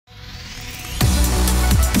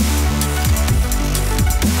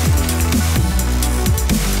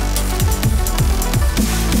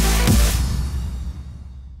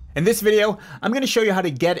In this video, I'm going to show you how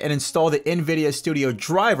to get and install the NVIDIA Studio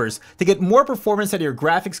Drivers to get more performance out of your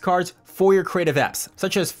graphics cards for your creative apps,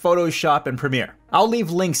 such as Photoshop and Premiere. I'll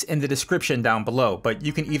leave links in the description down below, but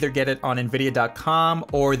you can either get it on NVIDIA.com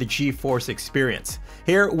or the GeForce Experience.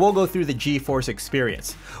 Here, we'll go through the GeForce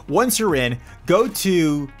Experience. Once you're in, go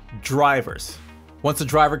to Drivers. Once the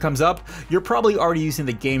driver comes up, you're probably already using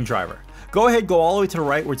the game driver. Go ahead, go all the way to the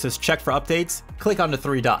right where it says check for updates, click on the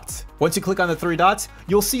three dots. Once you click on the three dots,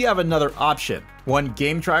 you'll see you have another option, one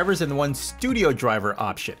game drivers and one studio driver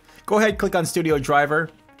option. Go ahead, click on studio driver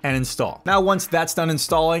and install. Now, once that's done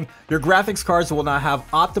installing, your graphics cards will now have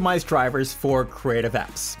optimized drivers for creative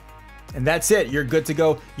apps. And that's it, you're good to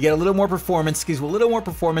go. You get a little more performance, squeeze a little more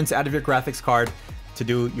performance out of your graphics card to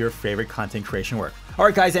do your favorite content creation work. All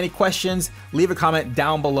right, guys, any questions? Leave a comment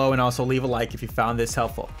down below and also leave a like if you found this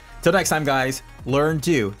helpful. Till next time, guys, learn,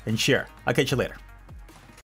 do, and share. I'll catch you later.